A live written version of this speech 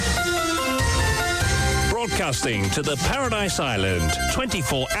broadcasting to the Paradise Island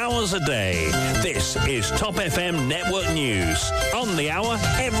 24 hours a day. This is Top FM Network News. On the hour,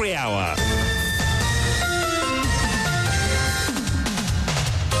 every hour.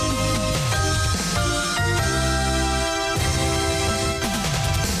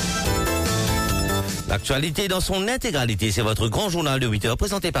 L'actualité dans son intégralité, c'est votre grand journal de 8 heures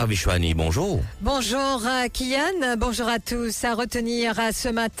présenté par Vishwani. Bonjour. Bonjour Kian, bonjour à tous. À retenir ce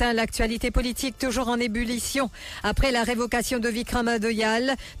matin, l'actualité politique toujours en ébullition. Après la révocation de Vikram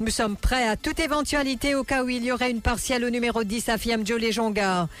Doyal, nous sommes prêts à toute éventualité au cas où il y aurait une partielle au numéro 10, affirme Joe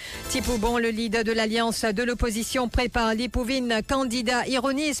Lesjongard. Tipoubon, le leader de l'alliance de l'opposition, prépare l'Ipouvine candidat,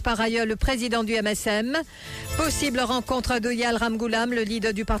 ironise par ailleurs le président du MSM. Possible rencontre Doyal Ramgoolam, le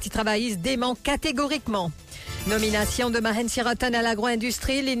leader du Parti travailliste, dément catégoriquement. Nomination de Mahen Siratan à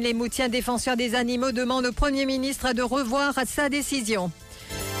l'agro-industrie. Lynn Moutien, défenseur des animaux, demande au Premier ministre de revoir sa décision.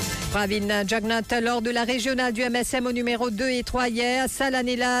 Pravin Jagnat, lors de la régionale du MSM au numéro 2 et 3 hier,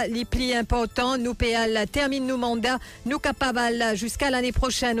 Salanela, les plis importants, nous péal termine nos mandats, nous capables jusqu'à l'année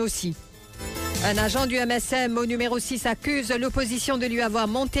prochaine aussi. Un agent du MSM au numéro 6 accuse l'opposition de lui avoir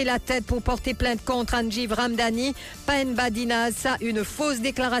monté la tête pour porter plainte contre Anjiv Ramdani. Paen Badinaz, une fausse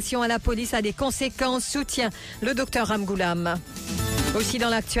déclaration à la police a des conséquences, soutient le docteur Ramgoolam. Aussi dans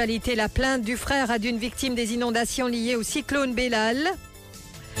l'actualité, la plainte du frère d'une victime des inondations liées au cyclone Bellal.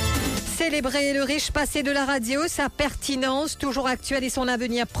 Célébrer le riche passé de la radio, sa pertinence toujours actuelle et son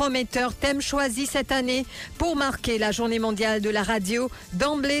avenir prometteur. Thème choisi cette année pour marquer la journée mondiale de la radio.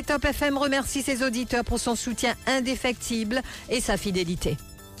 D'emblée, Top FM remercie ses auditeurs pour son soutien indéfectible et sa fidélité.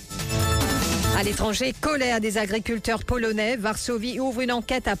 À l'étranger, colère des agriculteurs polonais. Varsovie ouvre une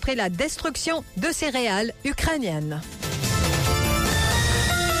enquête après la destruction de céréales ukrainiennes.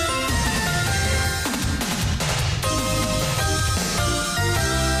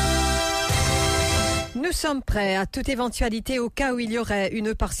 Nous sommes prêts à toute éventualité au cas où il y aurait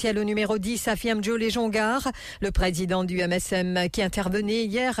une partielle au numéro 10, affirme Joe Lesjongard, le président du MSM qui intervenait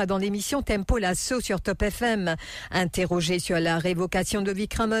hier dans l'émission Tempo Lasso sur Top FM. Interrogé sur la révocation de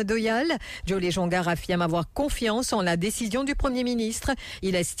Vikram Doyal, Joe Lesjongard affirme avoir confiance en la décision du Premier ministre.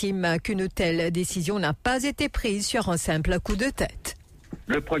 Il estime qu'une telle décision n'a pas été prise sur un simple coup de tête.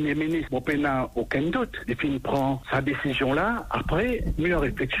 Le Premier ministre, il n'a aucun doute. Et puis il prend sa décision-là après mieux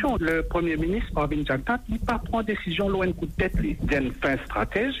réflexion. Le Premier ministre, Pravin Jagnat, il ne prend décision loin de coup de tête. Il y a une fin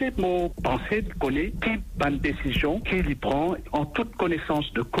stratège et mon pensée de connaître qui bonne décision qu'il prend en toute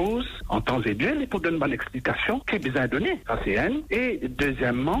connaissance de cause, en temps et lieu, et pour donner une bonne explication qui est besoin de donner. Ça c'est un. Et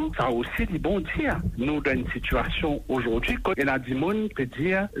deuxièmement, ça aussi dit bon dire. Nous dans une situation aujourd'hui, quand il a dit monde peut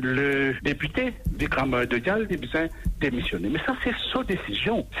dire le député Vikram Doyal a besoin de démissionner. Mais ça c'est sa décision.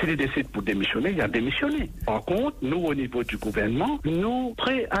 S'il décide pour démissionner, il a démissionné. Par contre, nous, au niveau du gouvernement, nous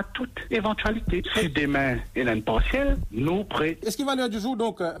prêts à toute éventualité. Si demain, il y a une partielle, nous prêts. Est-ce qu'il va l'heure du jour,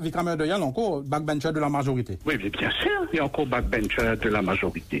 donc, Vikram Doyal, encore backbencher de la majorité? Oui, bien sûr, il y a encore backbencher de la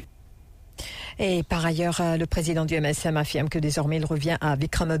majorité. Et par ailleurs, le président du MSM affirme que désormais il revient à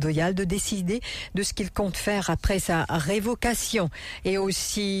Vikram Doyal de décider de ce qu'il compte faire après sa révocation. Et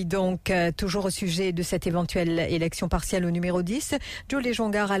aussi, donc, toujours au sujet de cette éventuelle élection partielle au numéro 10, Joe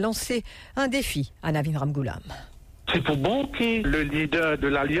Lesjongard a lancé un défi à Navin Ramgoolam. C'est pour bon que le leader de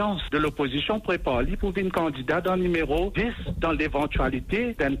l'alliance de l'opposition prépare pour une candidat dans le numéro 10 dans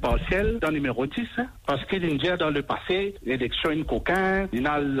l'éventualité d'une partielle dans le numéro 10. Parce qu'il y a dans le passé, l'élection une coquin, il y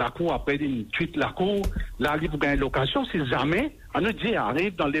a la cour après une tweet la cour, là il y a une l'occasion, si jamais on nous dit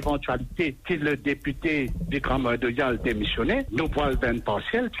arrive dans l'éventualité que le député Vikram Doyal démissionné, nous voit une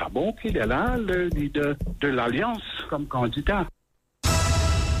partielle, c'est bon qu'il est là, le leader de l'alliance comme candidat.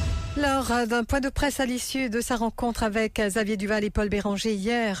 Lors d'un point de presse à l'issue de sa rencontre avec Xavier Duval et Paul Béranger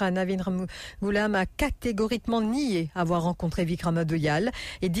hier, Navin Ramgoolam a catégoriquement nié avoir rencontré Vikram Doyal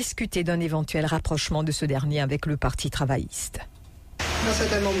et discuté d'un éventuel rapprochement de ce dernier avec le Parti travailliste. Un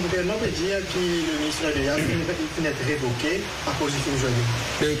certain nombre de gouvernements peut dire que le ministre Doyal peut être révoqué à cause du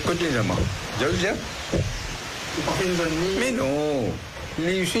journée. Continuellement. Je veux dire. Vous parlez de journée. Mais non.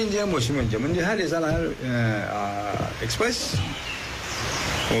 Les Indiens, moi, je me dis, les salariés express.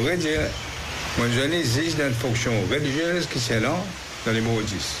 On va dire, moi, je existe dans une fonction religieuse qui est là, dans les mots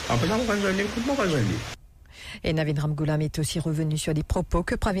 10. Après ça, on va dire, écoute-moi, on va dire. Et Navin Ramgoolam est aussi revenu sur des propos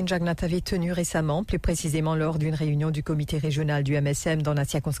que Pravin Jagnat avait tenus récemment, plus précisément lors d'une réunion du comité régional du MSM dans la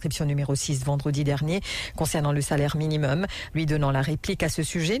circonscription numéro 6 vendredi dernier, concernant le salaire minimum. Lui donnant la réplique à ce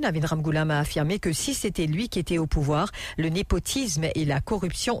sujet, Navin Ramgoolam a affirmé que si c'était lui qui était au pouvoir, le népotisme et la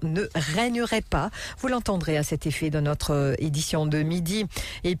corruption ne régneraient pas. Vous l'entendrez à cet effet dans notre édition de midi.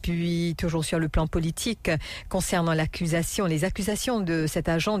 Et puis, toujours sur le plan politique, concernant les accusations de cet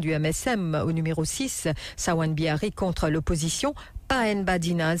agent du MSM au numéro 6, Sawan Biari, contre l'opposition, Paen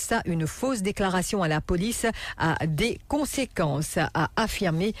Badinalsa, une fausse déclaration à la police a des conséquences, a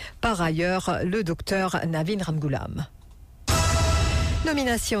affirmé par ailleurs le docteur Navin Ramgoolam.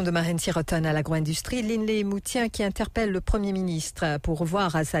 Nomination de Mahen Sirotan à l'agro-industrie, Linley Moutien qui interpelle le Premier ministre pour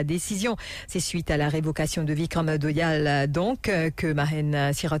revoir sa décision. C'est suite à la révocation de Vikram Doyal donc que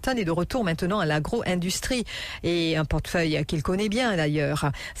Mahen Sirotan est de retour maintenant à l'agro-industrie et un portefeuille qu'il connaît bien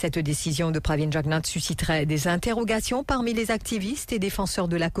d'ailleurs. Cette décision de Pravin Jagnat susciterait des interrogations parmi les activistes et défenseurs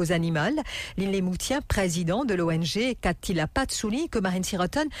de la cause animale. Linley Moutien, président de l'ONG Katilapat, souligne que Mahen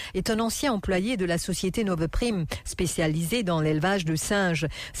Sirotan est un ancien employé de la société Noveprime spécialisée dans l'élevage de singes.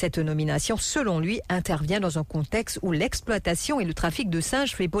 Cette nomination, selon lui, intervient dans un contexte où l'exploitation et le trafic de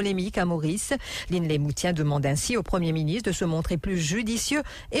singes fait polémique à Maurice. Linley Moutien demande ainsi au Premier ministre de se montrer plus judicieux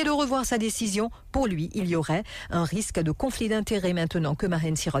et de revoir sa décision. Pour lui, il y aurait un risque de conflit d'intérêts maintenant que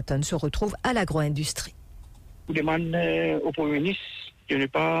Mahen Sirotan se retrouve à l'agro-industrie. Je demande au Premier ministre de ne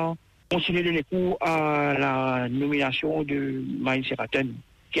pas continuer de donner cours à la nomination de Mahen Sirotan,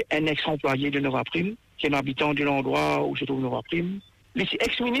 qui est un ex-employé de Novaprime, qui est un habitant de l'endroit où se trouve Novaprime. Les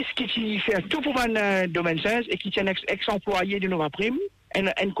ex-ministres qui fait tout pour un domaine 16 et qui est un ex-employé de Novaprime,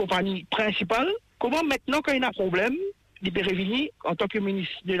 une compagnie principale, comment maintenant, quand il y a un problème, libérer Vini en tant que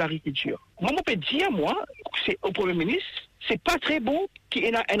ministre de l'Agriculture? Moi, je peux dire, c'est au Premier ministre, c'est pas très bon qu'il y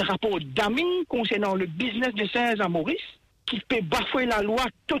ait un rapport d'amis concernant le business de singes à Maurice, qui peut bafouer la loi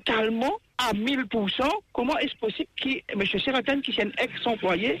totalement à 1000%. Comment est-ce possible que M. Sirotan, qui est un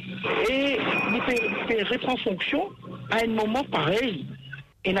ex-employé, et il peut reprendre fonction à un moment pareil?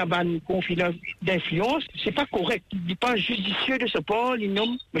 Et n'a pas une conflit d'influence, c'est pas correct. Il n'est pas judicieux de ce port, il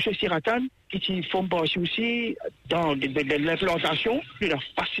nomme M. Sirotan, qui forme partie aussi dans de l'implantation, de la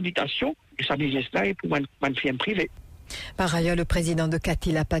facilitation de sa business-là et pour une firme privée. Par ailleurs, le président de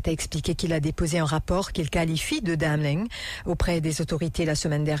Katilapat a expliqué qu'il a déposé un rapport qu'il qualifie de damning auprès des autorités la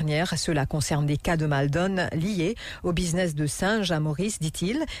semaine dernière. Cela concerne des cas de mal-donne liés au business de singes à Maurice,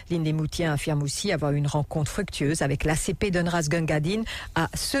 dit-il. Linley Moutien affirme aussi avoir eu une rencontre fructueuse avec l'ACP d'Unras Gungadin à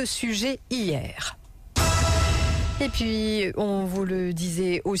ce sujet hier. Et puis, on vous le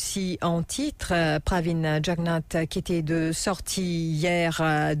disait aussi en titre, Pravin Jagnat qui était de sortie hier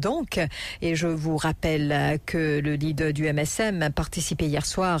donc, et je vous rappelle que le leader du MSM participait hier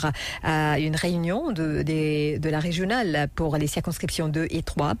soir à une réunion de la régionale pour les circonscriptions 2 et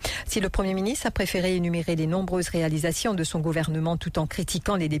 3. Si le Premier ministre a préféré énumérer les nombreuses réalisations de son gouvernement tout en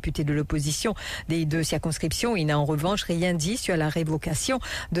critiquant les députés de l'opposition des deux circonscriptions, il n'a en revanche rien dit sur la révocation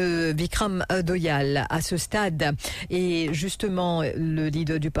de Vikram Doyal à ce stade. Et justement, le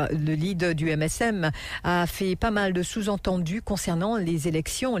leader du MSM a fait pas mal de sous-entendus concernant les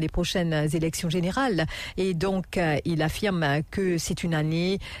élections, les prochaines élections générales. Et donc, il affirme que c'est une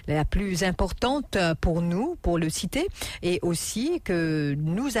année la plus importante pour nous, pour le citer, et aussi que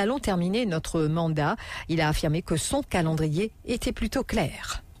nous allons terminer notre mandat. Il a affirmé que son calendrier était plutôt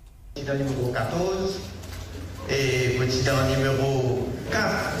clair. Président numéro 14 et président numéro 4.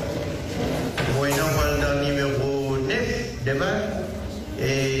 Moyen dans numéro 9 demain.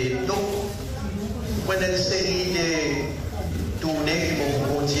 Et donc, on a une série de tournées qui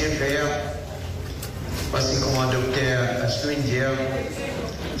vont continuer à faire. Parce que comme un docteur Swindier,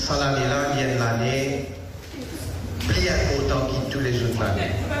 sans l'année-là, il y a une année plus importante que tous les autres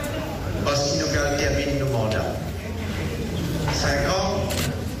années. Parce qu'il nous termine nos mandats. 5 ans.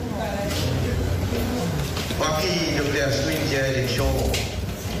 Quoi qu'il docteur Swindier, élection,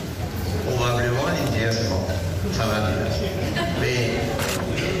 probablement, il dit c'est bon. Ça va dire. Mais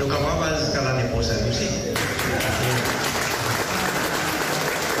nous ne pouvons pas jusqu'à l'année prochaine aussi.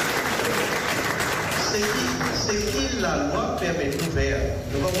 C'est qui la loi permet de nous faire.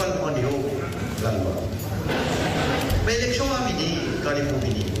 Nous ne pouvons pas le prendre haut, la loi. Mais l'élection va venir quand il faut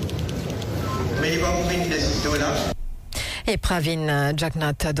venir. Mais il va pour venir de ce là. Et Pravin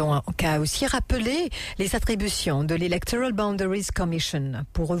Jagnnath donc a aussi rappelé les attributions de l'Electoral Boundaries Commission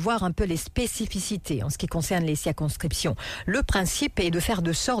pour revoir un peu les spécificités en ce qui concerne les circonscriptions. Le principe est de faire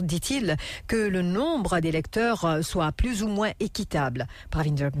de sorte, dit-il, que le nombre d'électeurs soit plus ou moins équitable.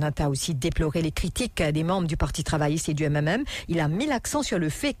 Pravin Jagnnath a aussi déploré les critiques des membres du Parti travailliste et du MMM. Il a mis l'accent sur le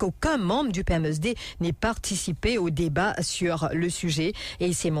fait qu'aucun membre du PMSD n'ait participé au débat sur le sujet et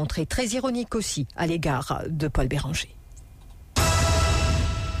il s'est montré très ironique aussi à l'égard de Paul Béranger.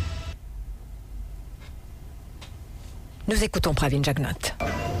 Nous écoutons Pravin Jagnnath.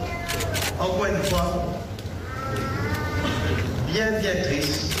 Encore une fois, bien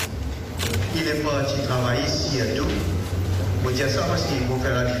triste, il est parti travailler ici et tout. Il faut dire ça parce qu'il faut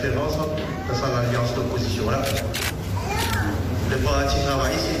faire la différence dans l'alliance d'opposition là. Le parti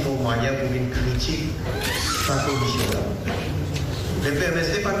travailler, c'est une manière pour une critique sa commission là. Le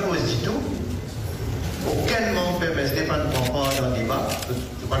PMSD pas de cause du tout. Aucun membre PMSD pas de prend part dans le débat,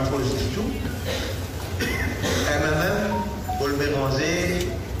 pas de cause du tout. MMM, Paul Béranger,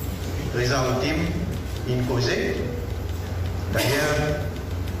 Reza Outim, une causée. D'ailleurs,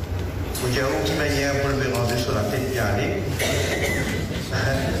 il faut dire aucune manière Paul Béranger sur la tête d'y aller.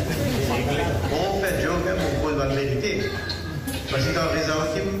 On fait Joe même pour Paul va le mériter. Parce que quand Reza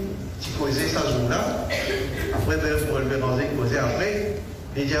Outim, tu causais ça jour-là, après Paul Béranger causait après,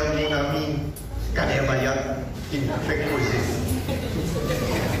 déjà mon ami Kader Bayat qui me fait causer.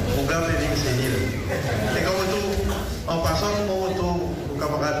 Mon grand péding c'est nul. Et comme en passant mon retour au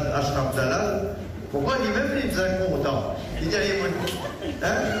camarade Ashraf Dalal, pourquoi il même les gens contents? Il dit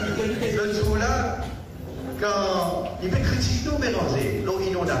le jour là, quand il fait critiquer nous Béranger,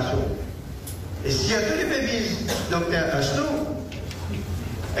 l'inondation. Et s'il y a tous les bébés docteur Ashtou,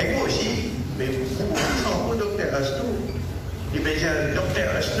 et moi aussi, mais pourquoi ils sont pour docteur Ashtou? Il m'a dit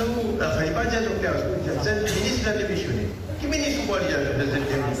docteur Ashtou, il ne fallait pas dire docteur Ashtou, il dit le ministre l'a démissionné. Qui ministre pourquoi il a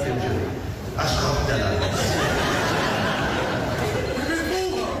démissionné? Ashraf Dalal.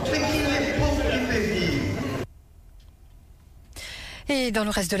 Et dans le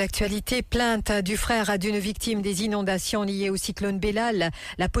reste de l'actualité, plainte du frère d'une victime des inondations liées au cyclone Bellal.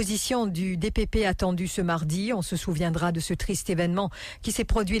 La position du DPP attendue ce mardi. On se souviendra de ce triste événement qui s'est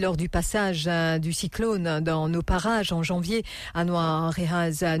produit lors du passage du cyclone dans nos parages en janvier. Anwar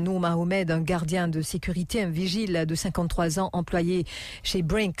Rehaz Nou Mohamed, un gardien de sécurité, un vigile de 53 ans employé chez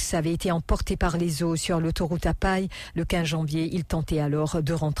Brinks, avait été emporté par les eaux sur l'autoroute à Paille. Le 15 janvier, il tentait alors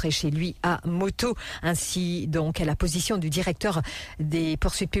de rentrer chez lui à moto. Ainsi donc, la position du directeur des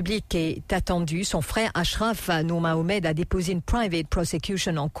poursuites publiques est attendue. Son frère Ashraf Nou Mohamed a déposé une private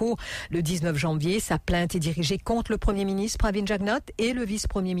prosecution en cours le 19 janvier. Sa plainte est dirigée contre le Premier ministre Pravin Jagnnath et le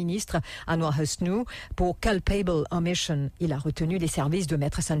vice-premier ministre Anwar Husnu pour culpable omission. Il a retenu les services de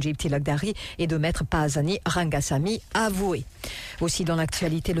maître Sanjeev Tilakdari et de maître Pazani Rangasamy avoué. Aussi dans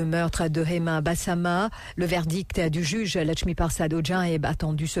l'actualité, le meurtre de Hema Bassama. Le verdict du juge Lachmi Parsad Ojaeb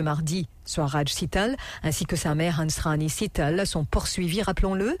attendu ce mardi. Swaraj Sittal ainsi que sa mère Hansrani Sittal sont poursuivis,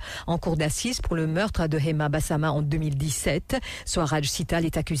 rappelons-le, en cour d'assises pour le meurtre de Hema Bassama en 2017. Swaraj Sittal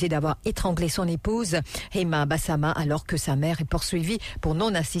est accusé d'avoir étranglé son épouse Hema Bassama alors que sa mère est poursuivie pour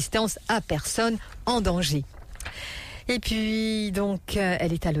non-assistance à personne en danger. Et puis, donc,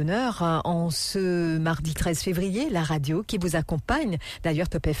 elle est à l'honneur en ce mardi 13 février, la radio qui vous accompagne. D'ailleurs,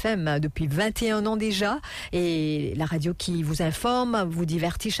 Top FM depuis 21 ans déjà. Et la radio qui vous informe, vous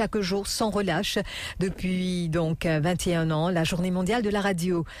divertit chaque jour sans relâche. Depuis, donc, 21 ans, la journée mondiale de la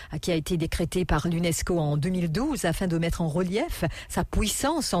radio qui a été décrétée par l'UNESCO en 2012 afin de mettre en relief sa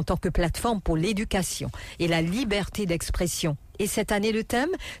puissance en tant que plateforme pour l'éducation et la liberté d'expression. Et cette année, le thème,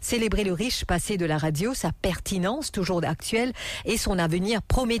 célébrer le riche passé de la radio, sa pertinence toujours actuelle et son avenir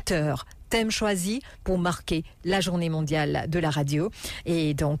prometteur. Thème choisi pour marquer la journée mondiale de la radio.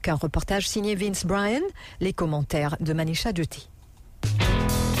 Et donc, un reportage signé Vince Bryan, les commentaires de Manisha Jyoti.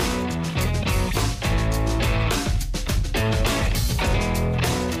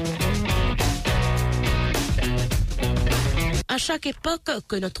 À chaque époque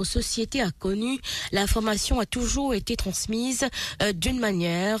que notre société a connue, l'information a toujours été transmise d'une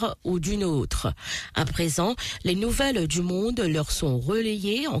manière ou d'une autre. À présent, les nouvelles du monde leur sont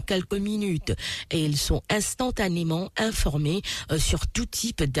relayées en quelques minutes et ils sont instantanément informés sur tout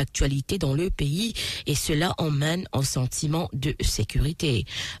type d'actualité dans le pays et cela emmène un sentiment de sécurité.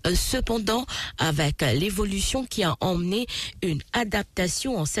 Cependant, avec l'évolution qui a emmené une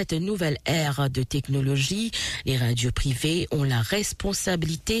adaptation en cette nouvelle ère de technologie, les radios privées ont ont la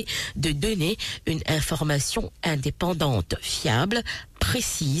responsabilité de donner une information indépendante, fiable,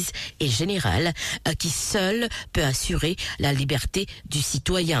 précise et générale qui seule peut assurer la liberté du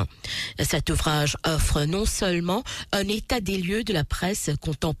citoyen. Cet ouvrage offre non seulement un état des lieux de la presse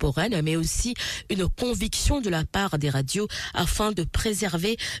contemporaine, mais aussi une conviction de la part des radios afin de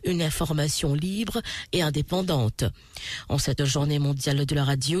préserver une information libre et indépendante. En cette journée mondiale de la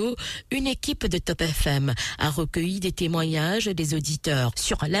radio, une équipe de Top FM a recueilli des témoignages des auditeurs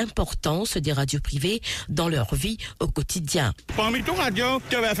sur l'importance des radios privées dans leur vie au quotidien. Parmi tout radio,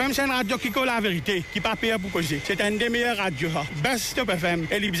 Top FM, c'est une radio qui colle la vérité, qui pas payé pour causer. C'est une des meilleures radios. Best Top FM.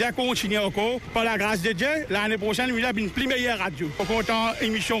 Et il bien continuer encore. Par la grâce de Dieu, l'année prochaine, il y a une plus meilleure radio. Au content,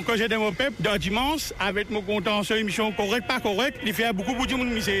 émission que j'ai dans mon peuple, dans dimanche, avec mon content, sur émission correcte, pas correcte, il fait beaucoup de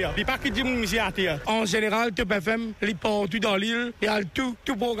monde misère. Il pas que du monde misère à terre. En général, Top FM, il partout dans l'île, il y a tout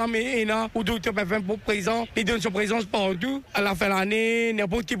programme est là, ou tout Top FM pour présent, il donne son présence partout. À la fin de l'année,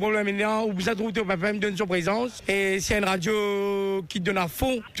 n'importe quel problème est là, ou vous avez trouvé Top FM donne son présence. Et c'est une radio qui donne à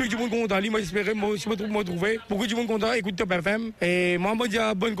fond. Tout le monde content, moi j'espère, moi si je me trouver. Beaucoup de monde content, écoute Top FM. Et moi, je dis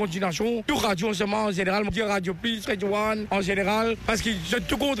bonne continuation. Tout radio en général, je dis Radio Plus, Radio One, en général, parce qu'ils ont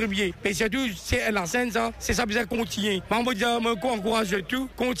tout contribué. Et surtout, c'est la scène, ça, c'est ça, besoin de continuer. Moi, je dis, je encourage tout,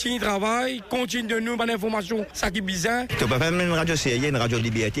 continue le travail, continue de nous, bonne information, ça qui est bizarre. Top FM, une radio sérieux, une radio de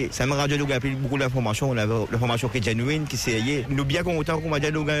liberté. C'est une radio qui a beaucoup d'informations, l'information qui est genuine, qui est sérieuse. Nous bien contents qu'on va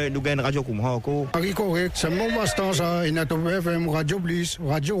dire, nous gagnons une radio comme ça encore. Oui, correct. C'est mon baston, ça. Il y a Top FM, Radio Plus,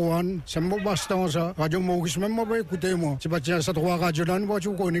 Radio One. C'est mon baston, ça. Radio Maurice, même moi, écoutez, moi. C'est pas tiens, ça trois radios là, moi, tu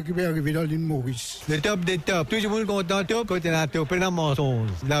connais qui peut arriver dans l'île Maurice. Le top des tops. Tout le monde content, top, côté la top, et la mensonge,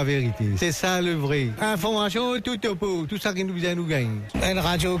 la vérité. C'est ça le vrai. Information, tout topo, tout ça qui nous vient nous gagner. Une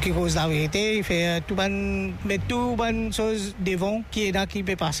radio qui cause la vérité, il fait tout bonne chose devant, qui est là, qui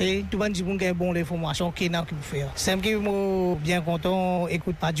peut passer, tout bon qui a bon l'information, qui est là, qui peut faire. C'est qui est bien content,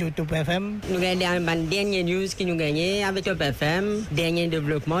 écoute Radio Top FM. Nous gagnons une dernière news qui nous gagnons avec Top FM, dernier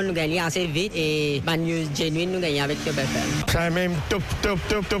développement, nous gagnons assez vite et une news genuine, nous gagnons avec Top FM. C'est même top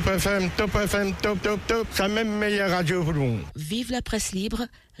FM, top. C'est même meilleure radio pour le monde. Vive la presse libre,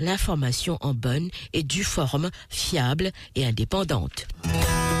 l'information en bonne et due forme, fiable et indépendante.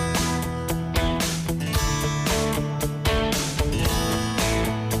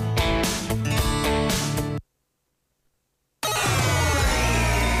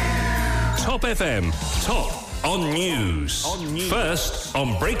 Top FM, top on news. First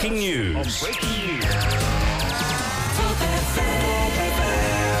on breaking news. Top FM,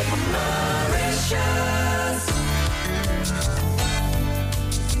 Mauritius.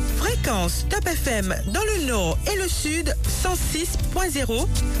 Fréquence Top FM dans le nord et le sud 106.0,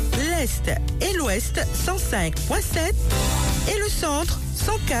 l'est et l'ouest 105.7 et le centre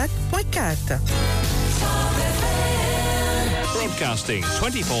 104.4. Broadcasting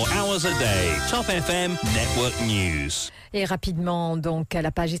 24 hours a day. Top FM Network News. Et rapidement, donc, à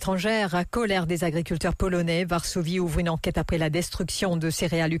la page étrangère, colère des agriculteurs polonais. Varsovie ouvre une enquête après la destruction de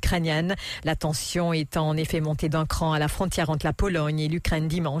céréales ukrainiennes. La tension est en effet montée d'un cran à la frontière entre la Pologne et l'Ukraine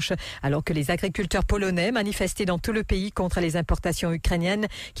dimanche, alors que les agriculteurs polonais manifestaient dans tout le pays contre les importations ukrainiennes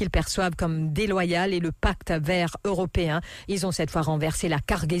qu'ils perçoivent comme déloyales et le pacte vert européen. Ils ont cette fois renversé la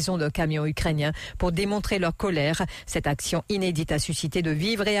cargaison d'un camion ukrainien pour démontrer leur colère. Cette action inédite a suscité de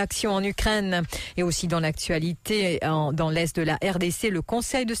vives réactions en Ukraine. Et aussi dans l'actualité, dans l'est de la RDC, le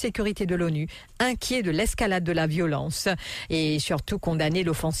Conseil de sécurité de l'ONU, inquiet de l'escalade de la violence et surtout condamné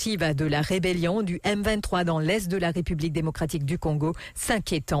l'offensive de la rébellion du M23 dans l'est de la République démocratique du Congo,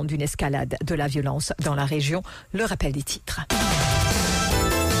 s'inquiétant d'une escalade de la violence dans la région. Le rappel des titres.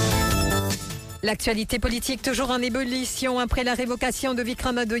 L'actualité politique toujours en ébullition après la révocation de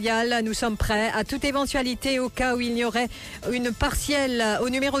Vikram Doyal. Nous sommes prêts à toute éventualité au cas où il y aurait une partielle. Au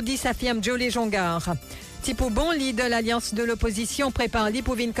numéro 10 affirme Joe Lesjongard. Thibaut Bon, leader de l'alliance de l'opposition, prépare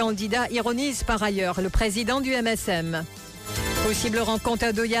l'hypovine candidat, ironise par ailleurs le président du MSM. Possible rencontre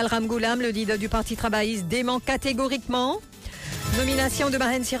à Doyal Ramgoulam, le leader du Parti travailliste, dément catégoriquement. Nomination de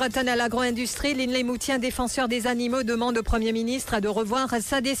Mahen Siratan à l'agro-industrie, Linley Moutien, défenseur des animaux, demande au Premier ministre de revoir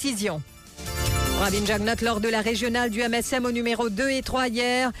sa décision. Rabin Jagnot lors de la régionale du MSM au numéro 2 et 3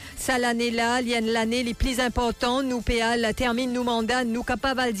 hier. Ça l'année là, l'année les plus importants. Nous péal termine nous mandat, nous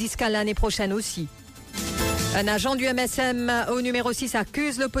capables jusqu'à l'année prochaine aussi. Un agent du MSM au numéro 6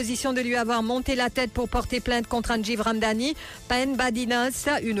 accuse l'opposition de lui avoir monté la tête pour porter plainte contre Anjiv Ramdani. Pen Badinas,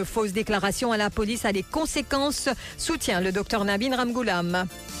 une fausse déclaration à la police a des conséquences, soutient le docteur Nabin Ramgoulam.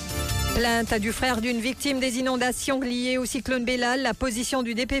 Plainte du frère d'une victime des inondations liées au cyclone Bellal. La position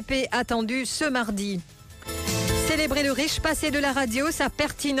du DPP attendue ce mardi. Célébrer le riche passé de la radio, sa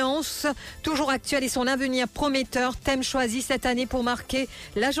pertinence, toujours actuelle et son avenir prometteur. Thème choisi cette année pour marquer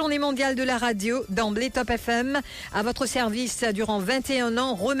la journée mondiale de la radio. D'emblée, Top FM, à votre service durant 21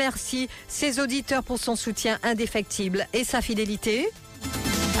 ans, remercie ses auditeurs pour son soutien indéfectible et sa fidélité.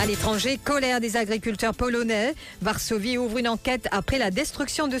 À l'étranger, colère des agriculteurs polonais. Varsovie ouvre une enquête après la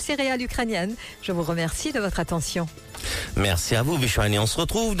destruction de céréales ukrainiennes. Je vous remercie de votre attention. Merci à vous, Vishwani. On se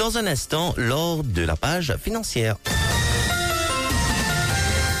retrouve dans un instant lors de la page financière.